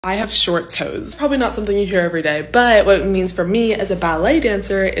I have short toes. Probably not something you hear every day, but what it means for me as a ballet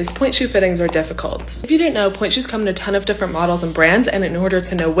dancer is pointe shoe fittings are difficult. If you didn't know, pointe shoes come in a ton of different models and brands, and in order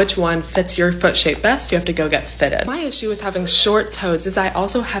to know which one fits your foot shape best, you have to go get fitted. My issue with having short toes is I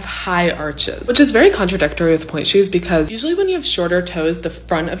also have high arches, which is very contradictory with pointe shoes because usually when you have shorter toes, the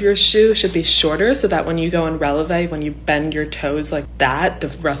front of your shoe should be shorter so that when you go in releve, when you bend your toes like that, the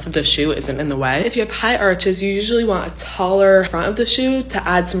rest of the shoe isn't in the way. If you have high arches, you usually want a taller front of the shoe to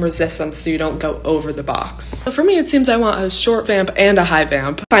add some resistance so you don't go over the box. So for me, it seems I want a short vamp and a high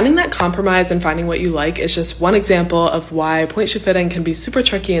vamp. Finding that compromise and finding what you like is just one example of why pointe shoe fitting can be super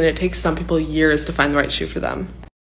tricky and it takes some people years to find the right shoe for them.